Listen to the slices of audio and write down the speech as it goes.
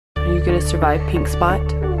you gonna survive pink spot?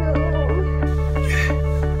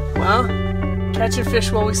 Well, catching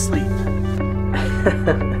fish while we sleep.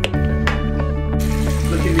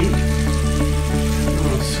 Look at me.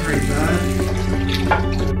 Oh, sorry, bud.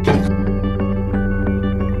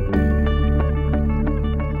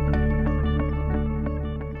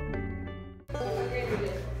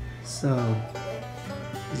 So,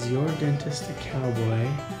 is your dentist a cowboy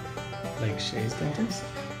like Shay's dentist?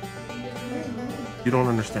 You don't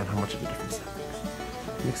understand how much of a difference that makes.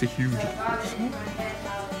 It makes a huge difference.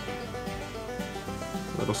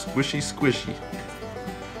 Little squishy, squishy.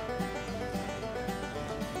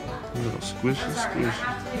 Little squishy,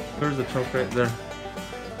 squishy. There's the chunk right there.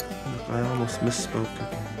 I almost misspoke.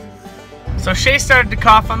 So Shay started to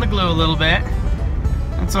cough on the glue a little bit.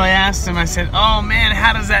 And so I asked him, I said, oh man,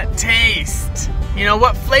 how does that taste? You know,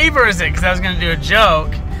 what flavor is it? Because I was going to do a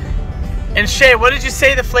joke. And Shay, what did you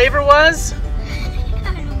say the flavor was?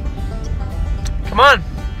 Come on.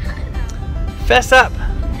 Fess up.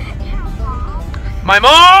 My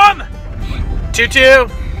mom! Tutu,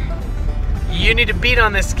 you need to beat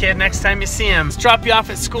on this kid next time you see him. Let's drop you off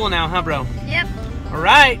at school now, huh, bro? Yep. All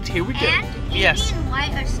right, here we go. And yes. Andy and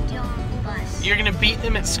White are still on the bus. You're going to beat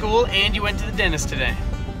them at school and you went to the dentist today.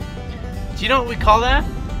 Do you know what we call that?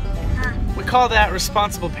 Huh? We call that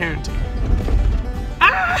responsible parenting.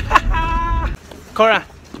 Ah! Cora,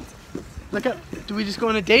 look up. Did we just go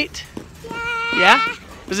on a date? Yeah?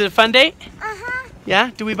 Was it a fun date? Uh-huh.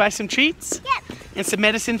 Yeah? Did we buy some treats? Yep. And some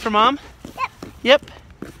medicine for mom? Yep. Yep.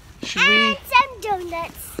 Should we? And some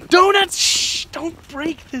donuts. Donuts! Shh! Don't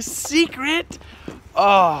break the secret.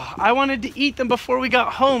 Oh, I wanted to eat them before we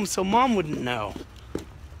got home so mom wouldn't know.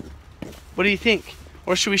 What do you think?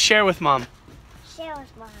 Or should we share with mom? Share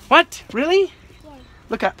with mom. What? Really? Yeah.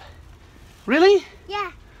 Look up. Really?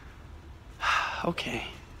 Yeah. Okay.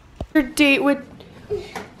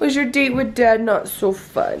 Was your date with Dad not so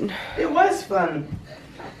fun? It was fun.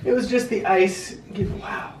 It was just the ice.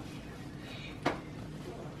 Wow.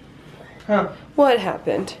 Huh. What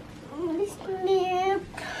happened?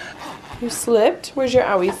 You slipped? Where's your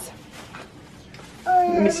owies?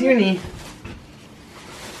 Let me see your knee.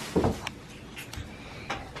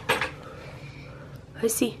 I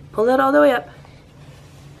see. Pull that all the way up.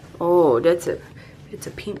 Oh, it's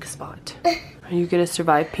a pink spot. Are you gonna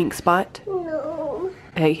survive pink spot? No.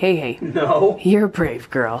 Hey, hey, hey. No. You're a brave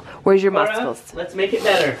girl. Where's your Cora, muscles? let's make it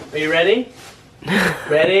better. Are you ready?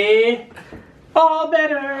 Ready? All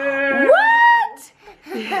better. What?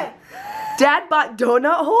 Dad bought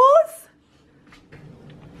donut holes?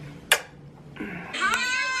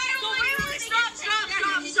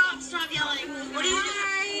 Stop yelling. What are you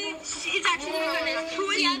doing? It's actually Ernest. Who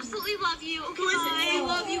is it? Absolutely love you. Who is it? I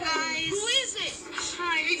love you guys. Who is it?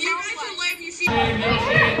 Hi. You guys are lame. You see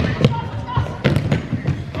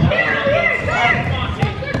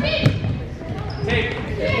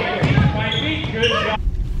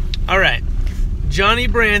All right. Johnny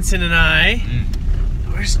Branson and I.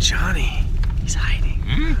 Where's Johnny? He's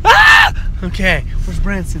hiding. Ah! Okay. Where's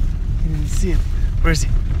Branson? I didn't see him. Where is he?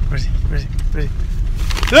 Where is he? Where is he? Where is he?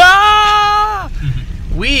 Ah!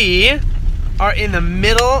 We are in the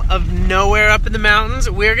middle of nowhere up in the mountains.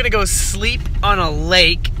 We're gonna go sleep on a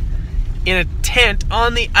lake in a tent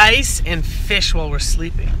on the ice and fish while we're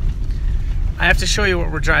sleeping. I have to show you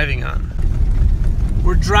what we're driving on.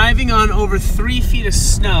 We're driving on over 3 feet of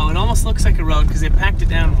snow. It almost looks like a road because they packed it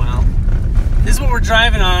down well. This is what we're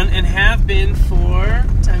driving on and have been for,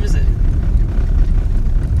 what time is it?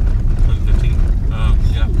 1:15.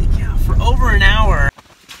 Yeah. Holy cow, for over an hour.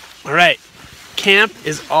 All right, camp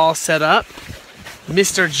is all set up.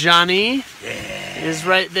 Mr. Johnny is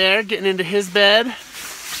right there getting into his bed.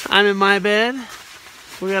 I'm in my bed.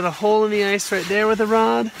 We got a hole in the ice right there with a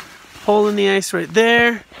rod. Hole in the ice right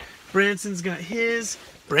there. Branson's got his.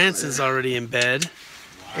 Branson's already in bed.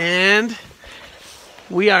 And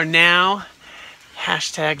we are now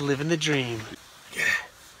hashtag living the dream.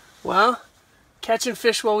 Well, catching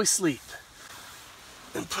fish while we sleep.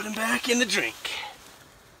 And put him back in the drink.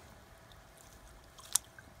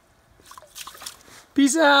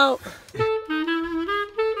 Peace out.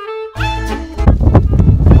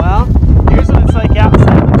 Well, here's what it's like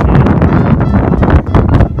outside the tent.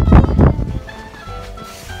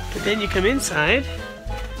 But then you come inside,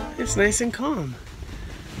 it's nice and calm.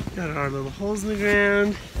 Got our little holes in the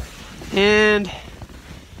ground. And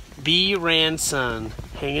B. Ranson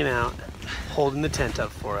hanging out, holding the tent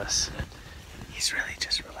up for us. He's really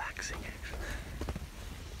just relaxing, actually.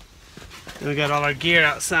 And we got all our gear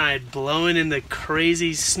outside, blowing in the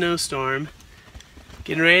crazy snowstorm.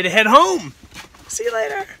 Getting ready to head home. See you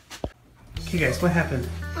later. Okay guys, what happened?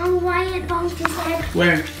 Wyatt bumped his head.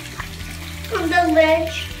 Where? On the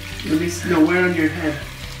ledge. Let me see. No, where on your head?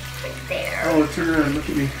 Right there. Oh, turn around. Look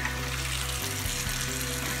at me.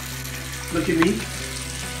 Look at me.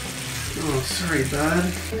 Oh, sorry, bud.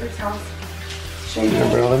 Here,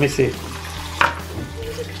 bro. Let me see.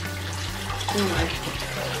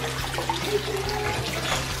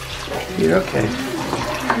 You're okay.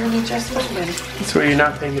 It's where you're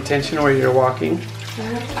not paying attention or you're walking.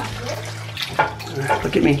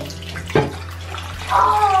 Look at me.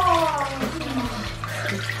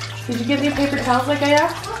 Did you get me paper towels like I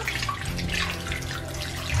asked?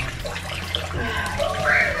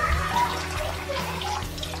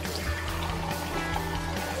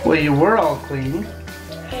 Well, you were all clean.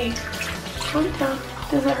 Hey, calm down.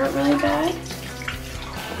 Does it hurt really bad?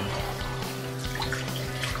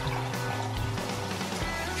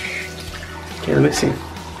 Okay, let me see.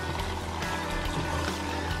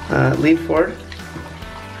 Lean forward.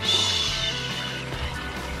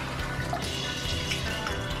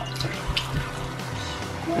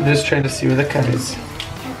 I'm just trying to see where the cut is.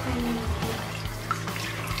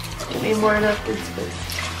 Give me more napkins, please.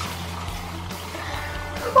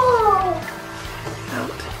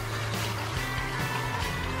 Out.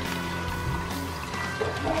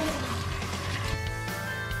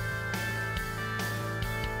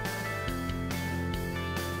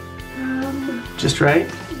 Just right?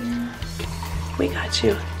 Yeah. We got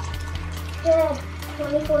you. Good.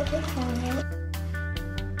 24 to 20.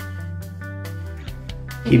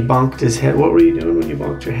 He bonked his head. What were you doing when you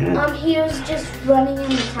bonked your head? He was just running in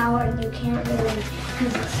the tower and you can't really,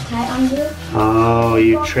 because it's tight on you. Oh,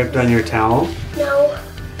 you tripped on your towel? No,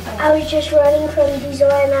 I was just running from Diesel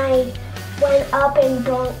and I went up and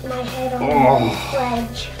bonked my head on the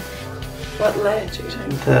ledge. What ledge are you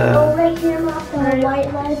talking about? Oh, The right here, Mom, the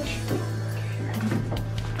white ledge.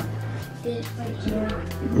 This right here.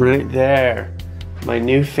 right there. My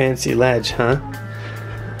new fancy ledge, huh?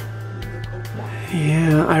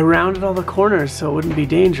 Yeah, I rounded all the corners so it wouldn't be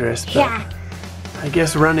dangerous, but Yeah. I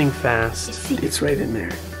guess running fast. It's right in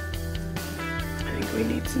there. I think we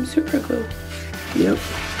need some super glue. Yep.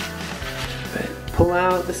 But pull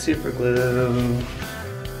out the super glue.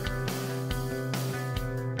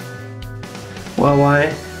 Well,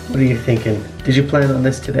 why? What are you thinking? Did you plan on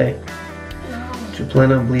this today? No. Did you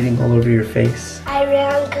plan on bleeding all over your face? I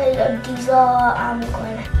ran because of Diesel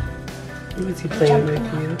going. Was he playing with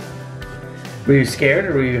you? Were you scared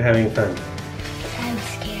or were you having fun? I'm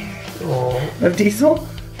scared. Oh, of Diesel?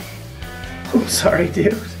 I'm sorry,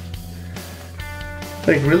 dude.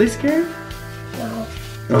 Like, really scared? No.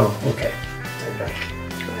 Oh, okay. Stand back.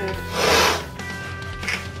 Go ahead.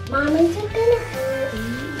 Mom, is it gonna hurt?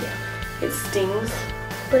 Yeah. It stings,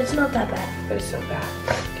 But it's not that bad. but it's not bad.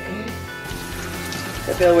 Okay. Does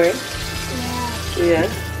that feel weird? Yeah.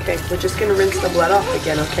 Yeah. Okay, we're just gonna rinse the blood off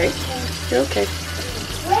again, okay? You're okay.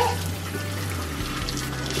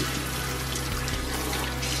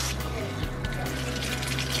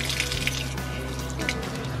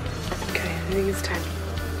 Okay, I think it's time.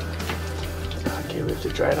 Okay, we have to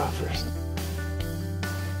dry it off first.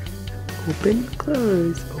 Open,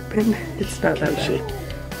 close, open. It's not that Okay,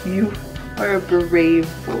 bad. You are a brave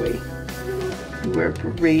boy. You are a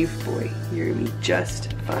brave boy. You're gonna be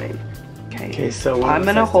just fine. Okay. Okay, so when I'm it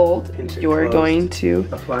gonna says hold. pinch it You're closed. going to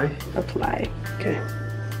Apply. apply. Okay.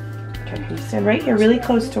 Okay. You stand right here, really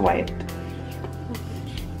close to Wyatt.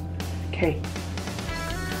 Okay.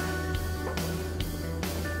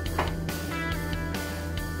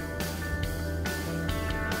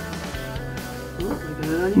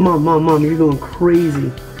 Mom, you're going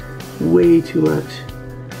crazy. Way too much.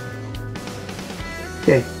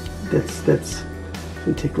 Okay, that's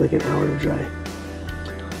gonna take like an hour to dry.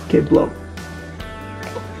 Okay, blow.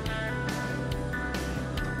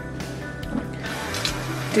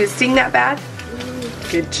 Did it sting that bad?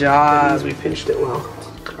 Good job. We pinched it well.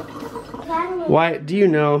 Wyatt, do you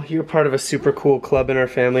know you're part of a super cool club in our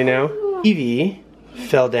family now? Evie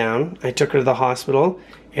fell down. I took her to the hospital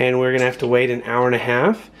and we're gonna have to wait an hour and a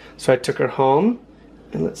half. So I took her home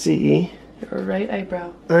and let's see. Your right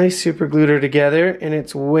eyebrow. I super glued her together and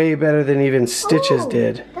it's way better than even Stitches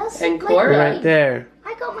did. That's And my Cora. Right there.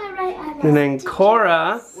 I got my right eye. And then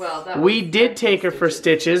Cora, Well, that we did take her for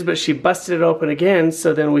stitches, but she busted it open again,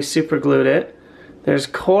 so then we super glued it. There's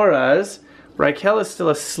Cora's. Raquel is still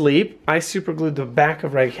asleep. I super glued the back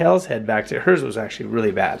of Raquel's head back to hers was actually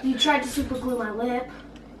really bad. You tried to super glue my lip.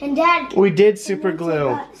 And Dad. We did super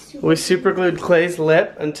glue. We super glued Clay's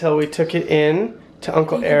lip until we took it in to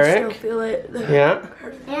Uncle Still Eric. feel it. Yeah.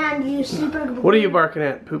 And you super glue. What are you barking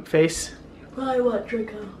at, poop face? Probably what,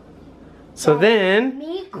 Draco? So then,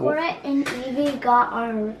 Me, Cora, and Evie got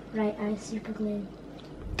our right eye super glued.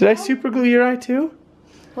 Did I super glue your eye too?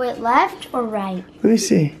 Wait, left or right? Let me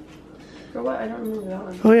see. For what? I don't remember that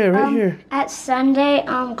one. Oh yeah, right here. At Sunday,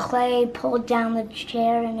 Clay pulled down the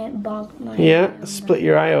chair and it bonked my Yeah, eye. split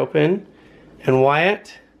your eye open. And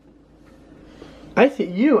Wyatt, I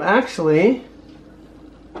think you actually,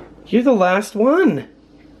 you're the last one.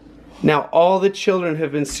 Now all the children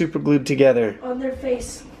have been super glued together. On their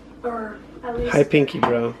face, or at least. Hi, Pinky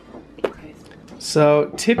Bro.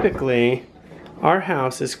 So typically, our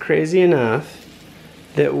house is crazy enough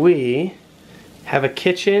that we have a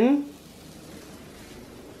kitchen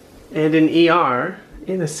and an ER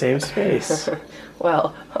in the same space.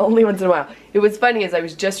 Well, only once in a while. It was funny as I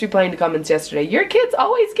was just replying to comments yesterday. Your kids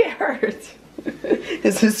always get hurt.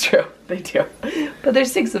 This is true. They do. But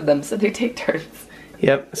there's 6 of them, so they take turns.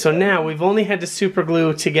 Yep. So now we've only had to super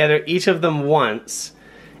glue together each of them once,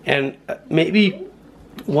 and maybe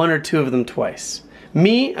 1 or 2 of them twice.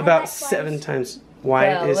 Me about 7 times.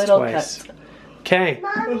 Wyatt is twice. Okay.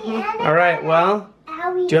 All right. Well,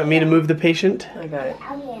 do you want me to move the patient? I got it.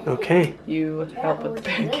 Okay. You help with the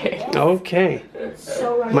pancake. Okay.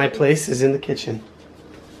 My place is in the kitchen.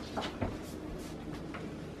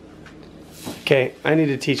 Okay, I need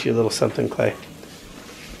to teach you a little something, Clay.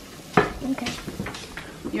 Okay.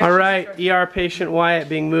 All right, ER patient Wyatt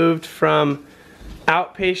being moved from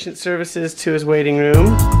outpatient services to his waiting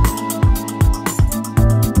room.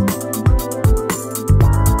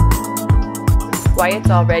 Wyatt's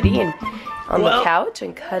all ready and on the couch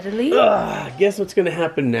and cuddly. Guess what's gonna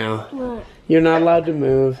happen now? What? You're not allowed to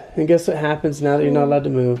move. And guess what happens now that you're not allowed to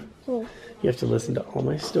move? You have to listen to all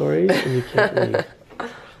my stories and you can't leave.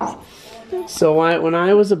 So Wyatt, when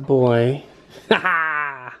I was a boy,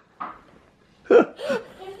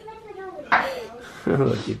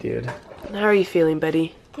 look you dude. How are you feeling,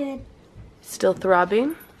 buddy? Good. Still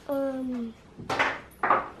throbbing?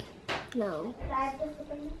 No.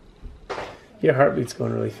 Your heartbeat's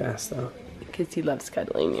going really fast though. Because he loves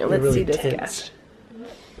cuddling you. You're Let's really see this tense. guy.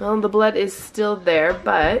 Well, the blood is still there,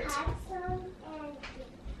 but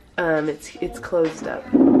it's closed up.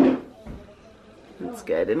 That's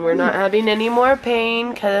good, and we're not having any more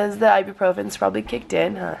pain because the ibuprofen's probably kicked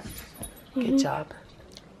in, huh? Good job.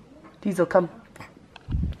 Diesel, come.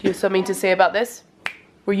 Do you have something to say about this?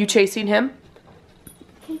 Were you chasing him?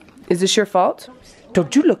 Is this your fault?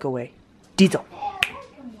 Don't you look away. Diesel.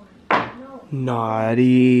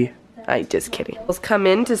 Naughty. I'm just kidding. Let's come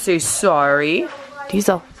in to say sorry.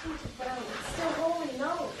 Diesel.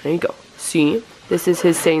 There you go. See? This is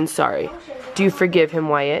his saying sorry. Do you forgive him,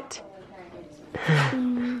 Wyatt?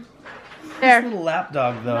 There. Little lap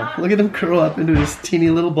dog though. Look at him curl up into his teeny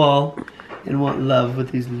little ball and want love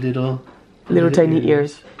with these little Tiny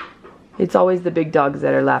ears. It's always the big dogs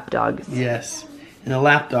that are lap dogs. Yes. And the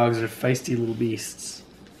lap dogs are feisty little beasts.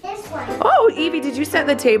 Oh, Evie, did you set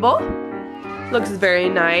the table? Looks very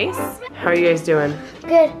nice. How are you guys doing?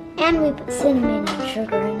 Good. And we put cinnamon and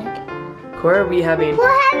sugar in it. What are we having?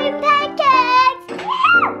 We're having pancakes!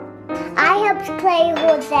 I helped Clay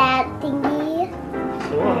hold that thingy.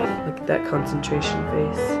 Look at that concentration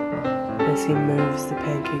face as he moves the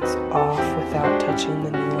pancakes off without touching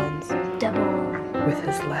the new ones Double. with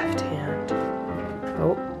his left hand.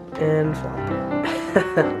 Oh, and flop.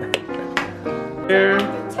 Here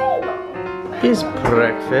is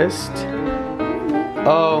breakfast.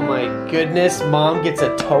 Oh my goodness, Mom gets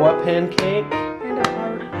a Toa pancake.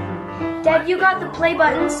 Dad, you got the play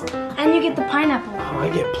buttons and you get the pineapple. Oh, I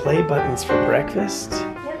get play buttons for breakfast.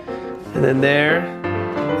 And then there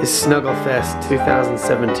is Snugglefest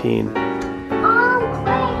 2017.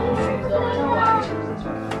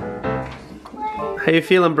 How you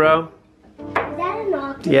feeling, bro? Is that an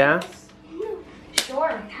octopus? Yeah?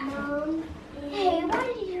 Sure. Hey, what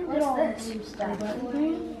did you do? What's this?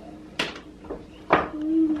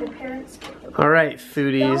 All right,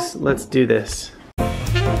 foodies, let's do this.